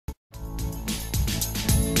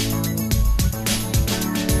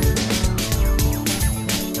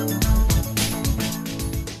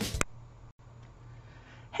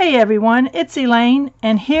Hey everyone, it's Elaine,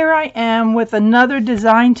 and here I am with another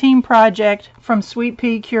design team project from Sweet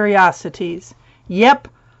Pea Curiosities. Yep,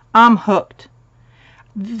 I'm hooked.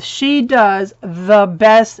 She does the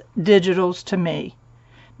best digitals to me.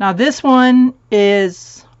 Now this one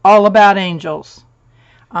is all about angels.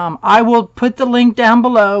 I will put the link down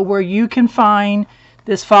below where you can find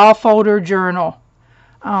this file folder journal.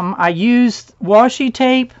 I used washi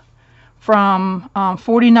tape from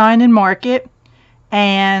 49 in Market,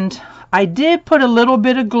 and I did put a little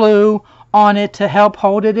bit of glue on it to help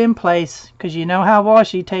hold it in place, because you know how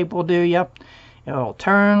washi tape will do you. It'll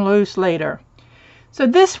turn loose later. So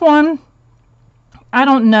this one, I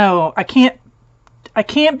don't know. I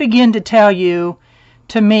can't begin to tell you,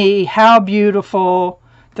 to me, how beautiful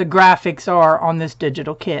the graphics are on this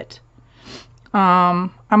digital kit.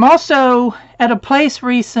 I'm also at a place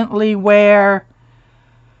recently where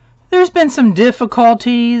there's been some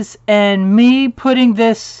difficulties, and me putting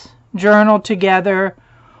this journal together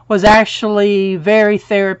was actually very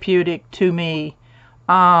therapeutic to me.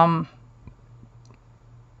 And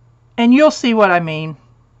you'll see what I mean.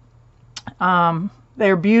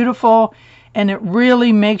 They're beautiful, and it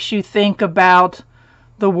really makes you think about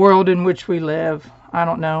the world in which we live. I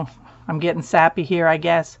don't know. I'm getting sappy here, I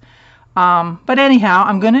guess. But anyhow,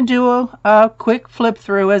 I'm going to do a quick flip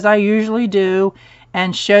through, as I usually do,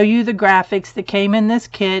 and show you the graphics that came in this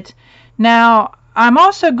kit. Now, I'm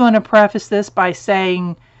also going to preface this by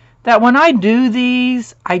saying that when I do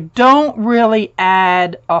these, I don't really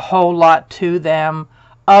add a whole lot to them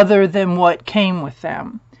other than what came with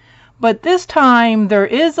them. But this time, there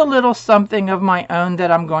is a little something of my own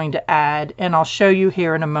that I'm going to add, and I'll show you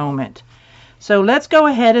here in a moment. So let's go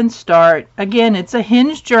ahead and start. Again, it's a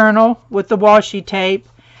hinged journal with the washi tape,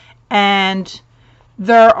 and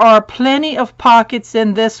there are plenty of pockets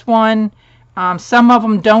in this one. Some of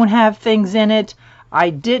them don't have things in it. I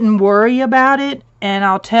didn't worry about it, and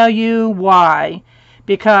I'll tell you why.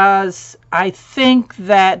 Because I think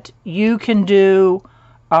that you can do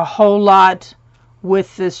a whole lot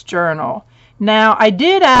with this journal. Now, I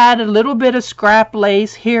did add a little bit of scrap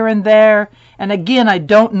lace here and there, and again, I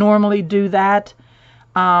don't normally do that.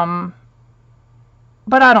 But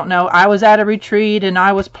I don't know. I was at a retreat and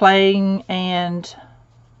I was playing, and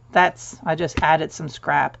I just added some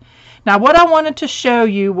scrap. Now what I wanted to show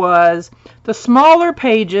you was the smaller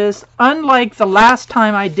pages. Unlike the last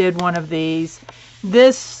time I did one of these,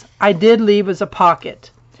 this I did leave as a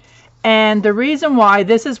pocket. And the reason why,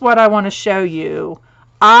 this is what I want to show you.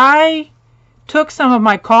 I took some of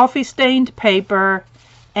my coffee stained paper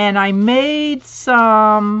and I made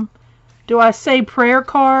some, do I say prayer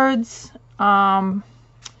cards?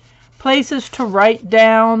 Places to write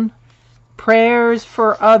down prayers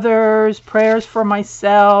for others, prayers for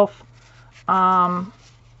myself,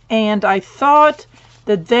 and I thought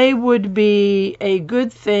that they would be a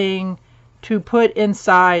good thing to put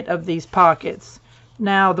inside of these pockets.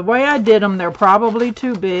 Now the way I did them, they're probably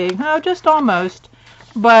too big, just almost,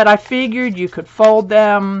 but I figured you could fold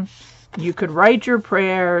them, you could write your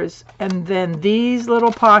prayers, and then these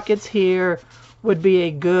little pockets here would be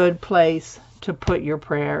a good place to put your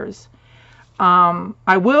prayers.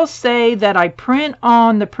 I will say that I print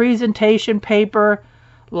on the presentation paper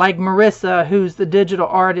like Marissa, who's the digital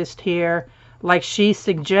artist here, like she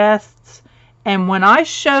suggests. And when I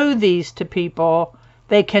show these to people,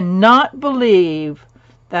 they cannot believe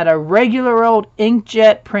that a regular old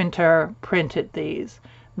inkjet printer printed these.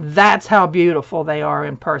 That's how beautiful they are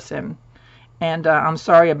in person. And I'm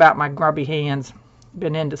sorry about my grubby hands.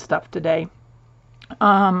 Been into stuff today.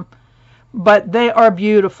 But they are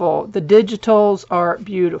beautiful. The digitals are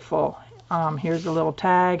beautiful. Here's a little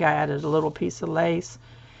tag. I added a little piece of lace.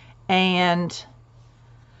 And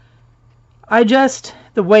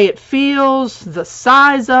the way it feels, the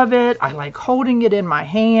size of it, I like holding it in my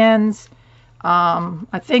hands.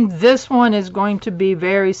 I think this one is going to be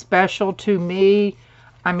very special to me.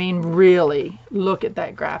 I mean, really, look at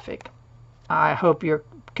that graphic. I hope your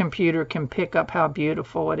computer can pick up how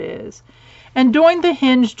beautiful it is. And doing the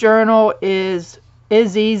hinged journal is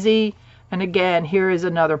easy. And again, here is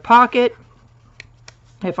another pocket.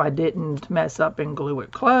 If I didn't mess up and glue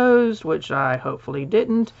it closed, which I hopefully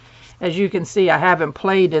didn't. As you can see, I haven't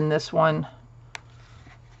played in this one.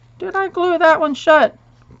 Did I glue that one shut?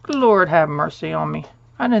 Lord have mercy on me.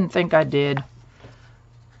 I didn't think I did.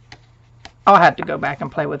 I'll have to go back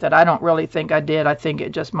and play with it. I don't really think I did. I think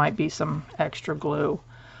it just might be some extra glue.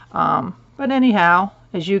 But anyhow,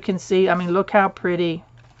 as you can see, I mean, look how pretty.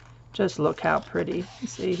 Just look how pretty.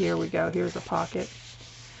 See, here we go. Here's a pocket.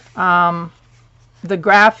 The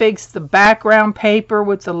graphics, the background paper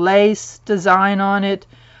with the lace design on it.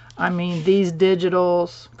 I mean, these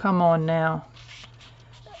digitals, come on now.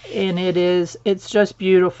 And it's just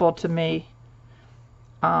beautiful to me.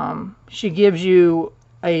 She gives you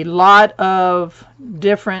a lot of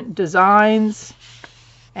different designs,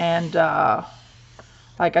 and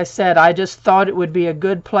like I said, I just thought it would be a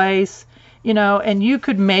good place, you know, and you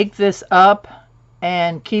could make this up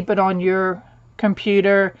and keep it on your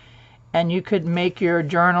computer, and you could make your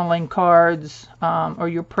journaling cards or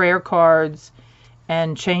your prayer cards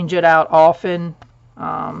and change it out often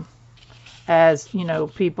as, you know,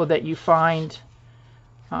 people that you find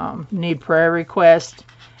need prayer requests.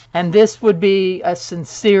 And this would be a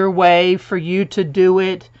sincere way for you to do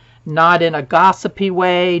it, not in a gossipy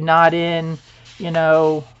way, not in, you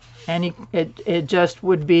know, it just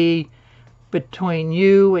would be between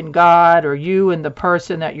you and God, or you and the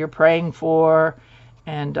person that you're praying for.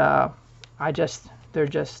 And I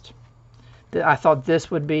thought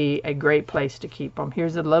this would be a great place to keep them.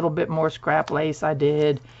 Here's a little bit more scrap lace I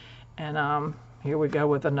did, and here we go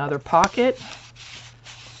with another pocket.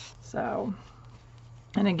 So,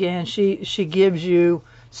 and again, she gives you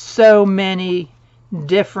so many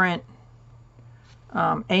different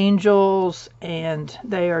angels, and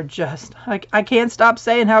they are just, I can't stop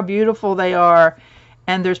saying how beautiful they are.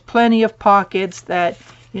 And there's plenty of pockets that,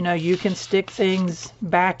 you know, you can stick things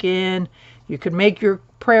back in. You could make your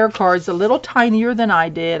prayer cards a little tinier than I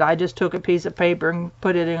did. I just took a piece of paper and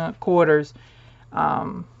put it in quarters.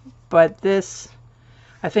 But this,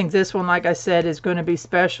 I think this one, like I said, is going to be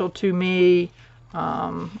special to me.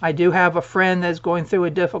 I do have a friend that's going through a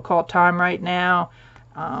difficult time right now.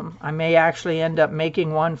 I may actually end up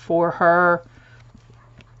making one for her,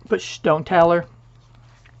 but shh, don't tell her.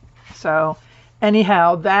 So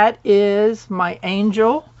anyhow, that is my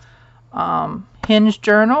angel Hinged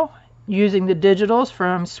journal using the digitals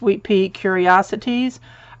from Sweet Pea Curiosities.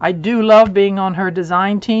 I do love being on her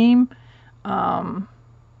design team.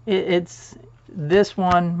 This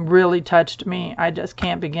one really touched me. I just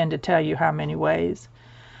can't begin to tell you how many ways.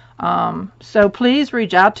 So please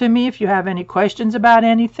reach out to me if you have any questions about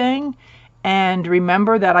anything. And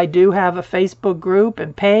remember that I do have a Facebook group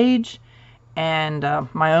and page, and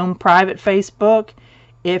my own private Facebook.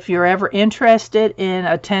 If you're ever interested in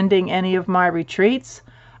attending any of my retreats,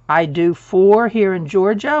 I do 4 here in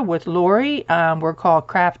Georgia with Lori. We're called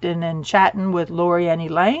Crafting and Chatting with Lori and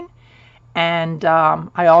Elaine. And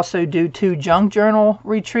I also do 2 junk journal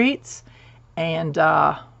retreats, and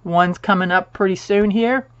one's coming up pretty soon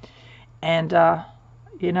here. And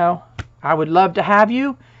you know, I would love to have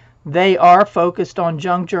you. They are focused on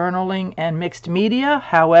junk journaling and mixed media.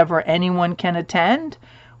 However, anyone can attend.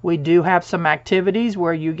 We do have some activities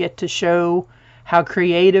where you get to show how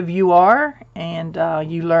creative you are, and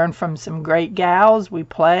you learn from some great gals. We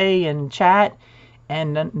play and chat,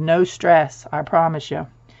 and no stress, I promise you.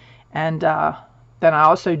 And then I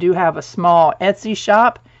also do have a small Etsy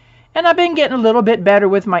shop, and I've been getting a little bit better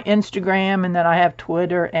with my Instagram, and then I have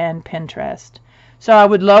Twitter and Pinterest. So I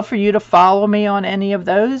would love for you to follow me on any of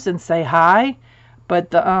those and say hi.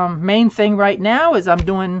 But the main thing right now is I'm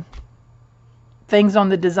doing things on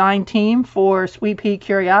the design team for Sweet Pea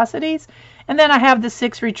Curiosities. And then I have the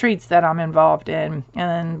 6 retreats that I'm involved in.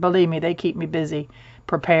 And believe me, they keep me busy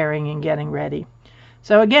preparing and getting ready.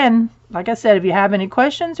 So again, like I said, if you have any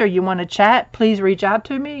questions or you want to chat, please reach out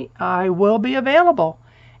to me. I will be available.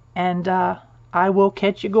 And I will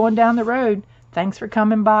catch you going down the road. Thanks for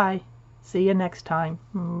coming by. See you next time.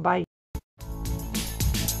 Bye.